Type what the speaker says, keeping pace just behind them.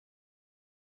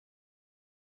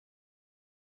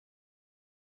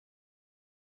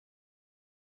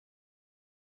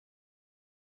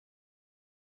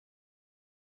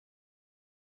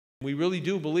We really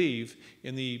do believe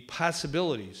in the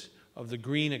possibilities of the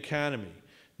green economy.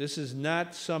 This is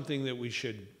not something that we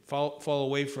should fall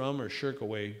away from or shirk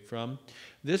away from.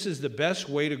 This is the best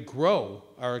way to grow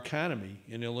our economy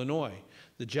in Illinois.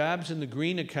 The jobs in the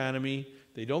green economy,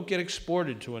 they don't get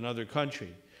exported to another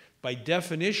country. By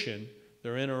definition,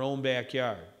 they're in our own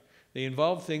backyard. They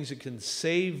involve things that can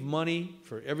save money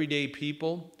for everyday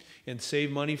people and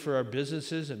save money for our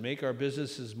businesses and make our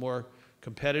businesses more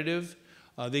competitive.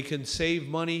 They can save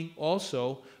money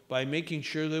also by making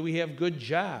sure that we have good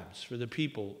jobs for the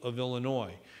people of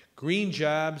Illinois. Green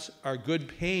jobs are good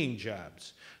paying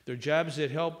jobs. They're jobs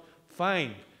that help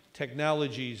find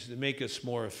technologies that make us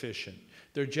more efficient.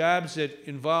 They're jobs that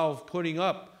involve putting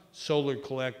up solar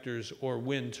collectors or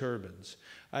wind turbines.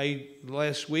 I,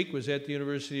 last week, was at the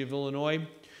University of Illinois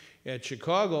at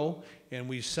Chicago, and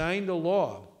we signed a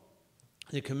law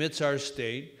that commits our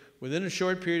state within a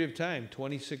short period of time,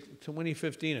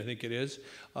 2015 I think it is,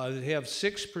 to have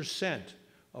 6%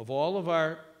 of all of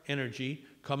our energy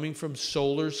coming from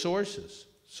solar sources,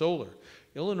 solar.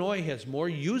 Illinois has more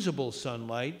usable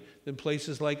sunlight than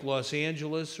places like Los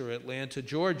Angeles or Atlanta,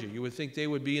 Georgia. You would think they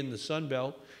would be in the Sun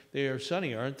Belt. They are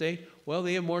sunny, aren't they? Well,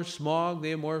 they have more smog, they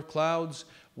have more clouds.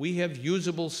 We have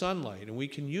usable sunlight, and we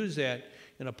can use that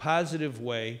in a positive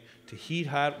way to heat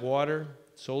hot water.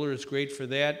 Solar is great for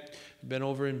that. I've been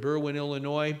over in Berwyn,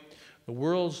 Illinois. The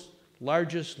world's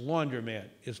largest laundromat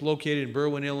is located in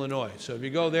Berwyn, Illinois. So if you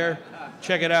go there,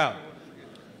 check it out.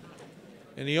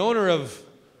 And the owner of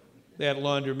that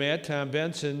laundromat, Tom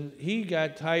Benson, he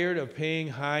got tired of paying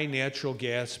high natural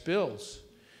gas bills.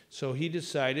 So he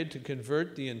decided to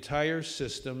convert the entire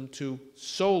system to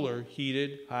solar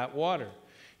heated hot water.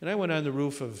 And I went on the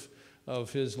roof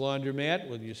of his laundromat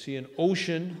where you see an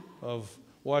ocean of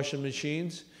washing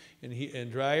machines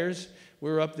and dryers. We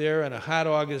were up there on a hot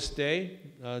August day.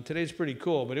 Today's pretty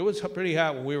cool, but it was pretty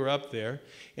hot when we were up there.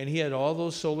 And he had all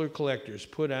those solar collectors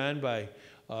put on by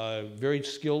very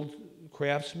skilled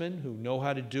craftsmen who know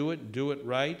how to do it and do it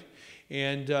right.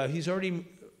 And he's already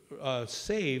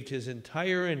saved his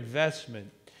entire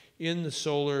investment in the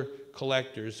solar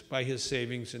collectors by his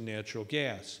savings in natural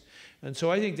gas. And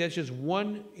so I think that's just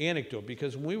one anecdote,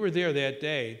 because when we were there that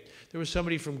day, there was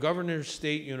somebody from Governor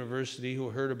State University who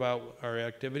heard about our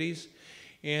activities,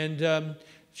 and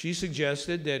she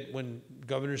suggested that when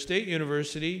Governor State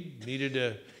University needed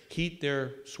to heat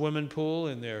their swimming pool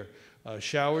and their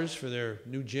showers for their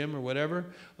new gym or whatever,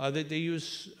 that they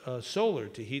use solar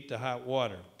to heat the hot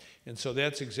water. And so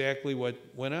that's exactly what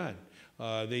went on.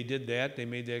 They did that. They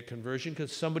made that conversion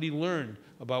because somebody learned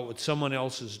about what someone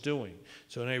else is doing.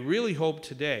 So, and I really hope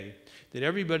today that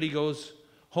everybody goes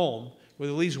home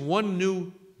with at least one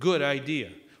new good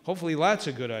idea, hopefully lots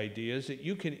of good ideas that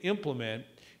you can implement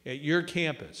at your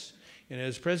campus. And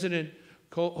as President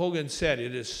Hogan said,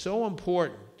 it is so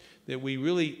important that we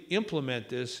really implement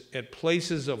this at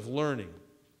places of learning,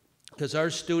 because our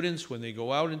students, when they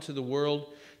go out into the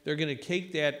world, they're going to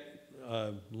take that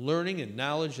learning and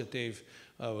knowledge that they've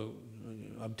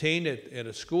obtained at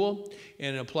a school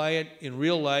and apply it in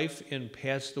real life and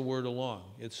pass the word along.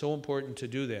 It's so important to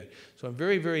do that. So I'm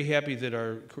very, very happy that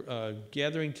our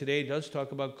gathering today does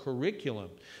talk about curriculum.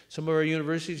 Some of our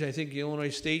universities, I think Illinois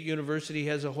State University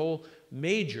has a whole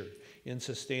major in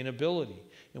sustainability,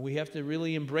 and we have to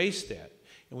really embrace that.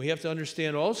 And we have to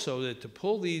understand also that to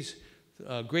pull these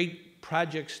great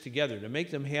projects together, to make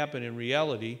them happen in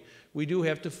reality, we do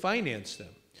have to finance them.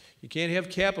 You can't have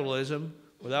capitalism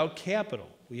without capital.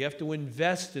 We have to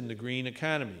invest in the green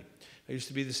economy. I used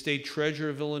to be the state treasurer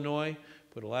of Illinois,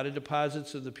 put a lot of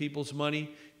deposits of the people's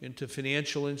money into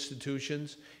financial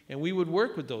institutions, and we would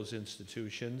work with those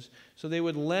institutions so they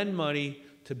would lend money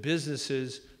to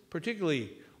businesses,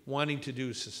 particularly wanting to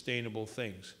do sustainable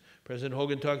things. President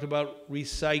Hogan talked about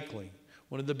recycling.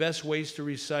 One of the best ways to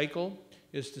recycle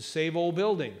is to save old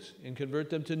buildings and convert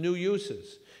them to new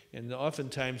uses. And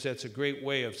oftentimes that's a great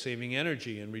way of saving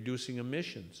energy and reducing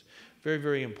emissions. Very,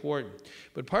 very important.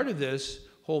 But part of this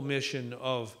whole mission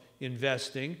of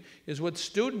investing is what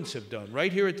students have done.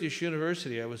 Right here at this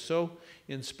university, I was so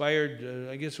inspired,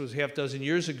 I guess it was half dozen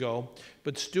years ago,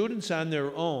 but students on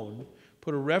their own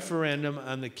put a referendum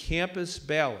on the campus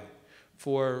ballot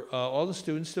for all the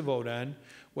students to vote on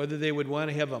whether they would want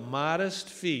to have a modest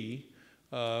fee,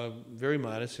 very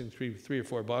modest, I think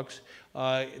 $3 or $4,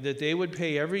 that they would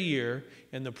pay every year,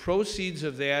 and the proceeds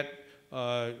of that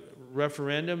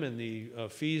referendum and the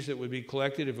fees that would be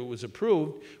collected if it was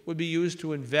approved would be used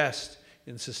to invest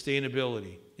in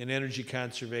sustainability, in energy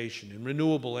conservation, in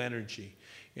renewable energy,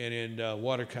 and in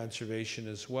water conservation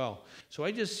as well. So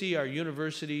I just see our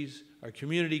universities, our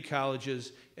community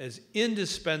colleges as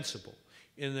indispensable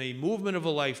in the movement of a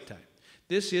lifetime.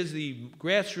 This is the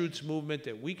grassroots movement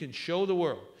that we can show the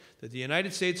world that the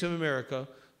United States of America,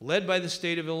 led by the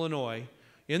state of Illinois,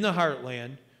 in the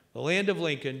heartland, the land of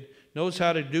Lincoln, knows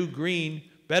how to do green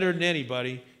better than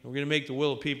anybody, and we're going to make the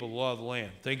will of people the law of the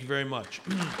land. Thank you very much.